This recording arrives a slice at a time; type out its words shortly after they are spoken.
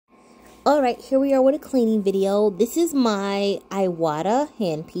Alright, here we are with a cleaning video. This is my Iwata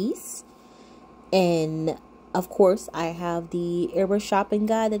handpiece. And of course, I have the airbrush shopping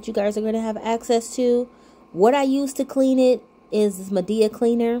guide that you guys are going to have access to. What I use to clean it is this Medea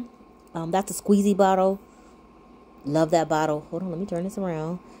cleaner. That's a squeezy bottle. Love that bottle. Hold on, let me turn this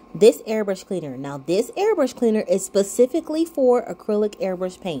around. This airbrush cleaner. Now, this airbrush cleaner is specifically for acrylic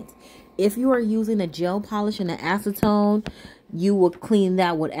airbrush paints. If you are using a gel polish and an acetone, you will clean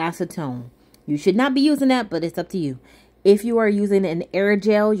that with acetone. You should not be using that, but it's up to you. If you are using an air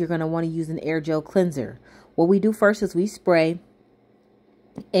gel, you're going to want to use an air gel cleanser. What we do first is we spray.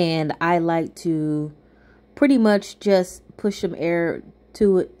 And I like to pretty much just push some air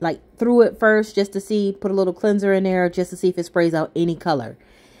to it, like through it first, just to see, put a little cleanser in there just to see if it sprays out any color.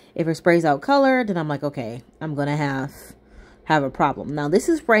 If it sprays out color, then I'm like, okay, I'm going to have a problem. Now, this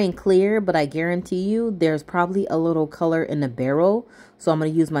is spraying clear, but I guarantee you there's probably a little color in the barrel. So I'm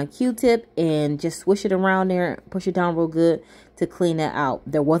going to use my Q-tip and just swish it around there, push it down real good to clean it out.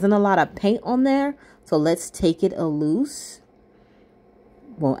 There wasn't a lot of paint on there, so let's take it a loose.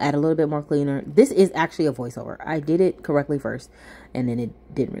 We'll add a little bit more cleaner. This is actually a voiceover. I did it correctly first, and then it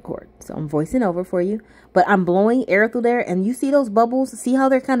didn't record. So I'm voicing over for you. But I'm blowing air through there, and you see those bubbles? See how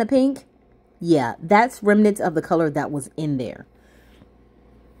they're kind of pink? Yeah, that's remnants of the color that was in there.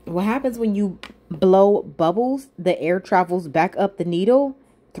 What happens when you blow bubbles, the air travels back up the needle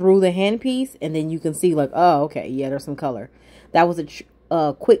through the handpiece, and then you can see like, oh, okay, yeah, there's some color. That was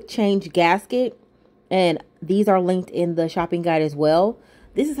a quick change gasket, and these are linked in the shopping guide as well.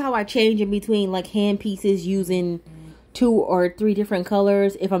 This is how I change in between like hand pieces using 2 or 3 different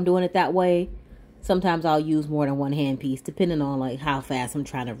colors. If I'm doing it that way, sometimes I'll use more than one hand piece depending on like how fast I'm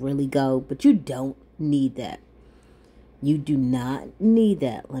trying to really go. But you don't need that. You do not need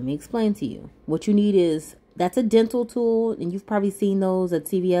that. Let me explain to you. What you need is, that's a dental tool, and you've probably seen those at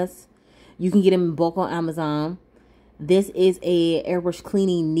CVS. You can get them in bulk on Amazon. This is a airbrush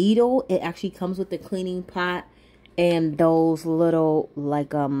cleaning needle. It actually comes with the cleaning pot and those little, like,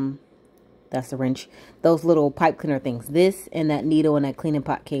 that's the wrench, those little pipe cleaner things. This and that needle and that cleaning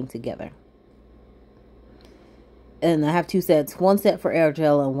pot came together. And I have 2 sets, 1 set for air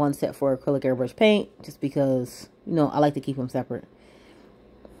gel and 1 set for acrylic airbrush paint, just because, you know, I like to keep them separate.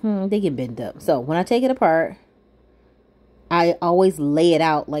 They get bent up. So when I take it apart, I always lay it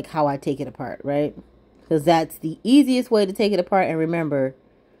out like how I take it apart, right? Because that's the easiest way to take it apart and remember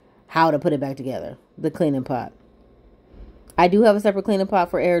how to put it back together, the cleaning pot. I do have a separate cleaning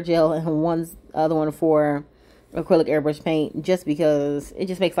pot for air gel and other one for acrylic airbrush paint, just because it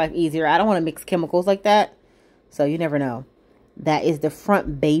just makes life easier. I don't want to mix chemicals like that. So you never know. That is the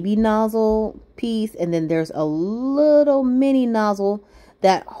front baby nozzle piece. And then there's a little mini nozzle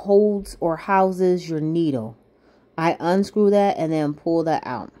that holds or houses your needle. I unscrew that and then pull that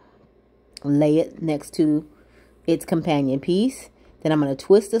out. Lay it next to its companion piece. Then I'm going to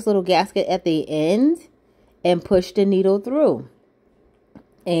twist this little gasket at the end and push the needle through.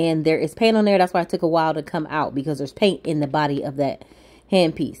 And there is paint on there. That's why it took a while to come out, because there's paint in the body of that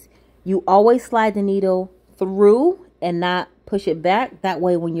handpiece. You always slide the needle through and not push it back. That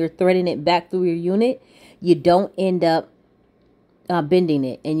way when you're threading it back through your unit, you don't end up bending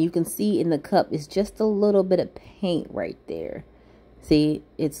it. And you can see in the cup, it's just a little bit of paint right there. See,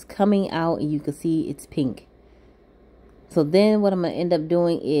 it's coming out and you can see it's pink. So then what I'm going to end up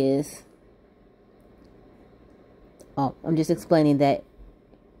doing is, I'm just explaining that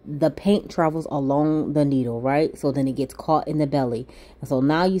the paint travels along the needle, right? So then it gets caught in the belly. And so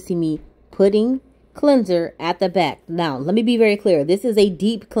now you see me putting cleanser at the back. Now, let me be very clear. This is a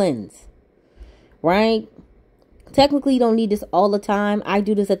deep cleanse, right? Technically, you don't need this all the time. I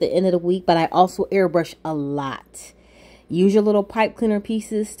do this at the end of the week, but I also airbrush a lot. Use your little pipe cleaner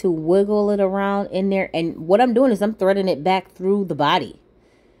pieces to wiggle it around in there. And what I'm doing is I'm threading it back through the body.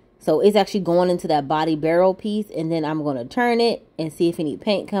 So it's actually going into that body barrel piece. And then I'm going to turn it and see if any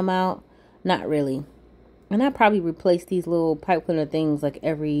paint come out. Not really. And I probably replace these little pipe cleaner things like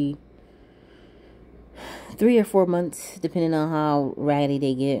every 3 or 4 months, depending on how ratty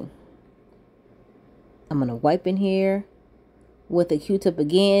they get. I'm going to wipe in here with a Q-tip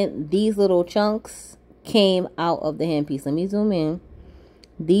again. These little chunks came out of the handpiece. Let me zoom in.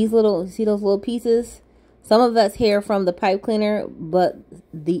 These little, see those little pieces? Some of that's hair from the pipe cleaner, but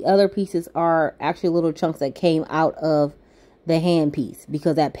the other pieces are actually little chunks that came out of the handpiece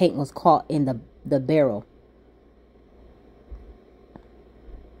because that paint was caught in the barrel.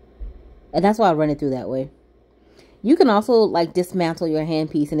 And that's why I run it through that way. You can also like dismantle your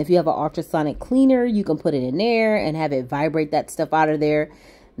handpiece, and if you have an ultrasonic cleaner, you can put it in there and have it vibrate that stuff out of there.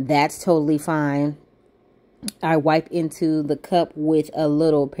 That's totally fine. I wipe into the cup with a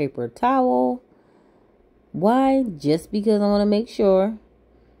little paper towel. Why? Just because I want to make sure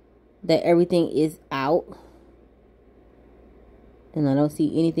that everything is out. And I don't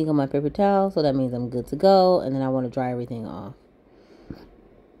see anything on my paper towel, so that means I'm good to go. And then I want to dry everything off.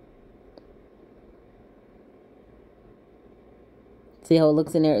 See how it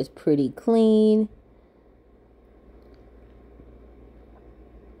looks in there? It's pretty clean.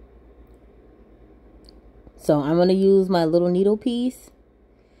 So I'm going to use my little needle piece.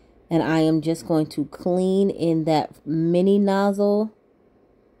 And I am just going to clean in that mini nozzle.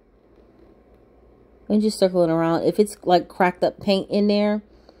 And just circle it around. If it's like cracked up paint in there,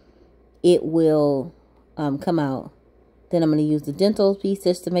 it will come out. Then I'm going to use the dental piece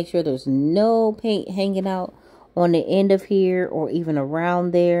just to make sure there's no paint hanging out on the end of here or even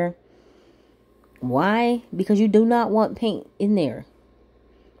around there. Why? Because you do not want paint in there.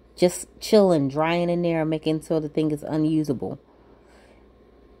 Just chilling, drying in there, making so the thing is unusable.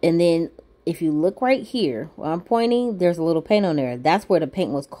 And then if you look right here where I'm pointing, there's a little paint on there. That's where the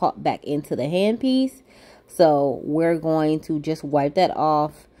paint was caught back into the handpiece. So we're going to just wipe that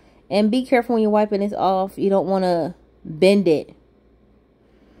off. And be careful when you're wiping this off. You don't want to bend it,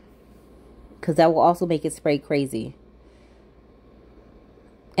 because that will also make it spray crazy.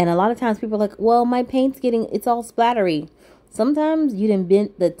 And a lot of times people are like, well, my paint's it's all splattery. Sometimes you didn't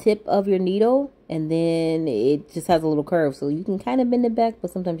bend the tip of your needle and then it just has a little curve. So you can kind of bend it back, but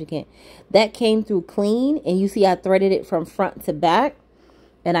sometimes you can't. That came through clean. And you see I threaded it from front to back.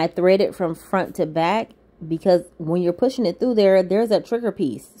 And I thread it from front to back because when you're pushing it through there, there's that trigger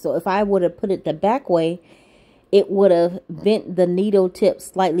piece. So if I would have put it the back way, it would have bent the needle tip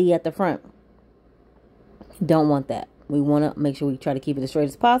slightly at the front. Don't want that. We want to make sure we try to keep it as straight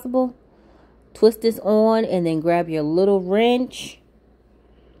as possible. Twist this on and then grab your little wrench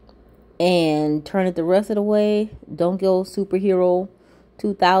and turn it the rest of the way. Don't go superhero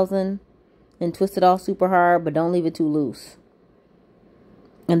 2000 and twist it all super hard, but don't leave it too loose.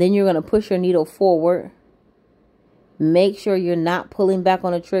 And then you're going to push your needle forward. Make sure you're not pulling back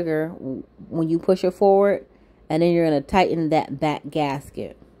on the trigger when you push it forward. And then you're going to tighten that back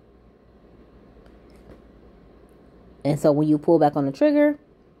gasket. And so when you pull back on the trigger,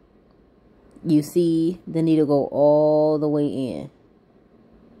 you see the needle go all the way in.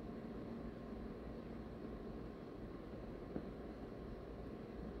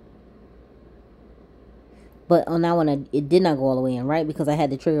 But on that one, it did not go all the way in, right? Because I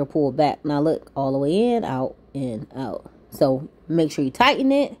had the trigger pulled back. Now look, all the way in, out, in, out. So make sure you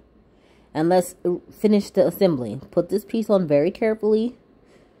tighten it. And let's finish the assembly. Put this piece on very carefully.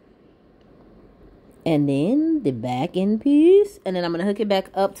 And then the back end piece. And then I'm going to hook it back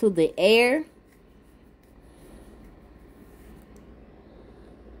up to the air.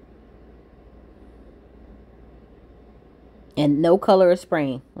 And no color is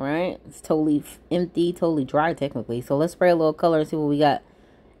spraying, right? It's totally empty, totally dry technically. So let's spray a little color and see what we got.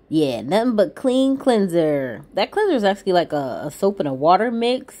 Yeah, nothing but clean cleanser. That cleanser is actually like a soap and a water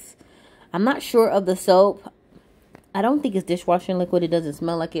mix. I'm not sure of the soap. I don't think it's dishwashing liquid. It doesn't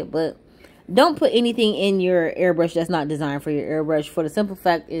smell like it, but don't put anything in your airbrush that's not designed for your airbrush. For the simple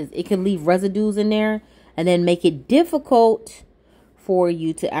fact is it can leave residues in there and then make it difficult for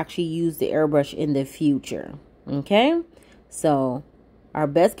you to actually use the airbrush in the future. Okay? So our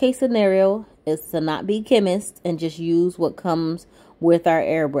best case scenario is to not be chemists and just use what comes with our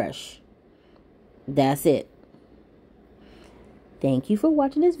airbrush. That's it. Thank you for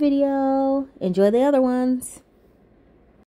watching this video. Enjoy the other ones.